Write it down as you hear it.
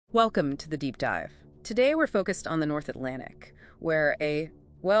Welcome to the deep dive. Today we're focused on the North Atlantic, where a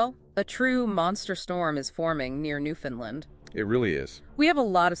true monster storm is forming near Newfoundland. It really is. We have a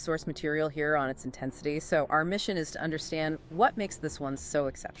lot of source material here on its intensity, so our mission is to understand what makes this one so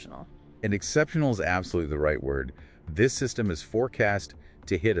exceptional. And exceptional is absolutely the right word. This system is forecast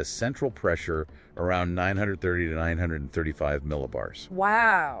to hit a central pressure around 930 to 935 millibars.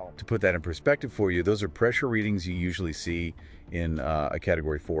 Wow. To put that in perspective for you, those are pressure readings you usually see in a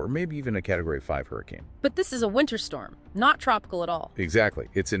Category 4 or maybe even a Category 5 hurricane. But this is a winter storm, not tropical at all. Exactly.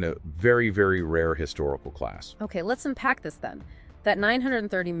 It's in a very, very rare historical class. Okay, let's unpack this then. That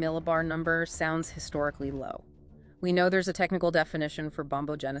 930 millibar number sounds historically low. We know there's a technical definition for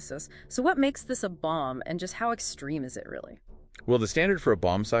bombogenesis, so what makes this a bomb and just how extreme is it really? Well, the standard for a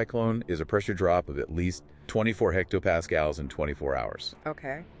bomb cyclone is a pressure drop of at least 24 hectopascals in 24 hours.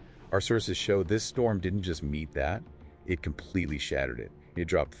 Okay. Our sources show this storm didn't just meet that, it completely shattered it. It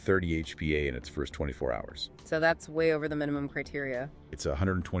dropped 30 HPA in its first 24 hours. So that's way over the minimum criteria. It's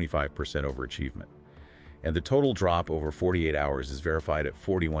 125% overachievement. And the total drop over 48 hours is verified at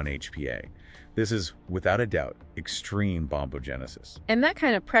 41 HPA. This is, without a doubt, extreme bombogenesis. And that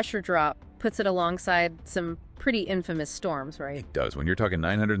kind of pressure drop puts it alongside some pretty infamous storms, right? It does. When you're talking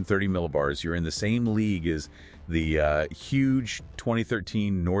 930 millibars, you're in the same league as the huge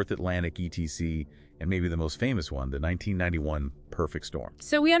 2013 North Atlantic ETC, and maybe the most famous one, the 1991 perfect storm.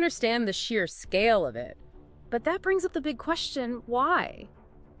 So we understand the sheer scale of it. But that brings up the big question, why?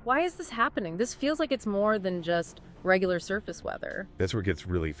 Why is this happening? This feels like it's more than just regular surface weather. That's where it gets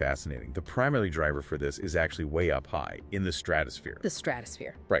really fascinating. The primary driver for this is actually way up high in the stratosphere. The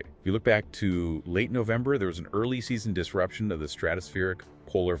stratosphere. Right. If you look back to late November, there was an early season disruption of the stratospheric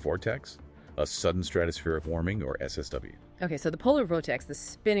polar vortex, a sudden stratospheric warming, or SSW. Okay, so the polar vortex, the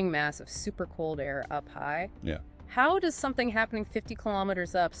spinning mass of super cold air up high. Yeah. How does something happening 50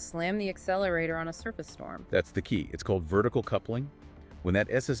 kilometers up slam the accelerator on a surface storm? That's the key. It's called vertical coupling. When that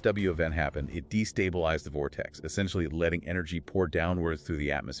SSW event happened, it destabilized the vortex, essentially letting energy pour downwards through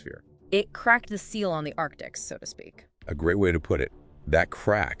the atmosphere. It cracked the seal on the Arctic, so to speak. A great way to put it. That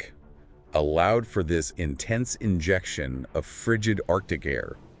crack allowed for this intense injection of frigid Arctic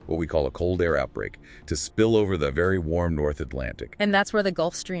air, what we call a cold air outbreak, to spill over the very warm North Atlantic. And that's where the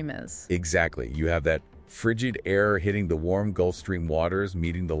Gulf Stream is. Exactly. You have that frigid air hitting the warm Gulf Stream waters,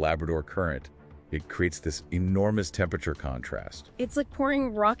 meeting the Labrador Current. It creates this enormous temperature contrast. It's like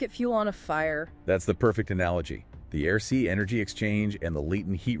pouring rocket fuel on a fire. That's the perfect analogy. The air-sea energy exchange and the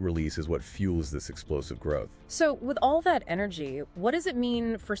latent heat release is what fuels this explosive growth. So with all that energy, what does it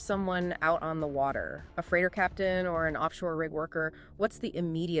mean for someone out on the water? A freighter captain or an offshore rig worker? What's the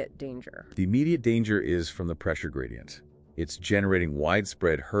immediate danger? The immediate danger is from the pressure gradient. It's generating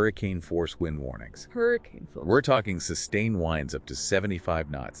widespread hurricane-force wind warnings. Hurricane force. We're talking sustained winds up to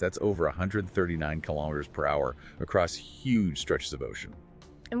 75 knots. That's over 139 kilometers per hour across huge stretches of ocean.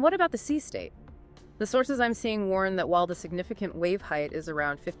 And what about the sea state? The sources I'm seeing warn that while the significant wave height is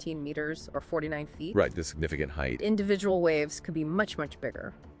around 15 meters or 49 feet, Right, the significant height. individual waves could be much, much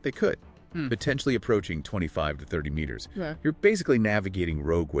bigger. They could, potentially approaching 25 to 30 meters. Yeah. You're basically navigating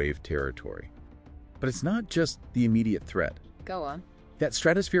rogue wave territory. But it's not just the immediate threat. Go on. That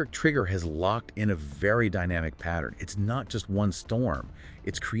stratospheric trigger has locked in a very dynamic pattern. It's not just one storm.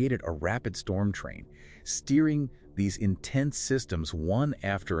 It's created a rapid storm train, steering these intense systems one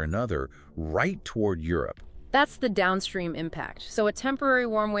after another right toward Europe. That's the downstream impact. So a temporary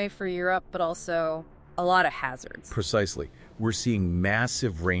warm wave for Europe, but also a lot of hazards. Precisely. We're seeing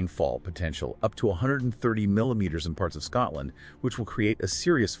massive rainfall potential, up to 130 millimeters in parts of Scotland, which will create a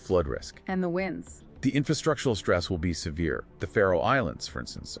serious flood risk. And the winds. The infrastructural stress will be severe. The Faroe Islands, for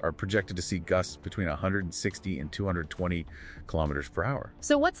instance, are projected to see gusts between 160 and 220 kilometers per hour.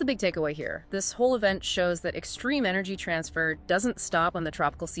 So what's the big takeaway here? This whole event shows that extreme energy transfer doesn't stop when the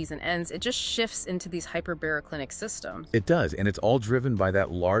tropical season ends. It just shifts into these hyperbaroclinic systems. It does, and it's all driven by that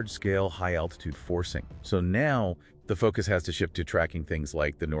large-scale, high-altitude forcing. So now the focus has to shift to tracking things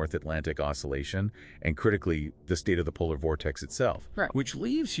like the North Atlantic Oscillation and, critically, the state of the polar vortex itself. Right. Which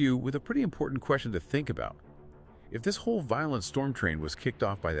leaves you with a pretty important question to think about. If this whole violent storm train was kicked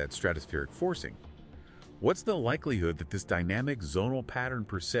off by that stratospheric forcing, what's the likelihood that this dynamic zonal pattern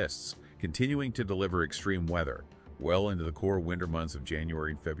persists, continuing to deliver extreme weather well into the core winter months of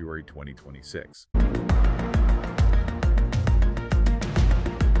January and February 2026?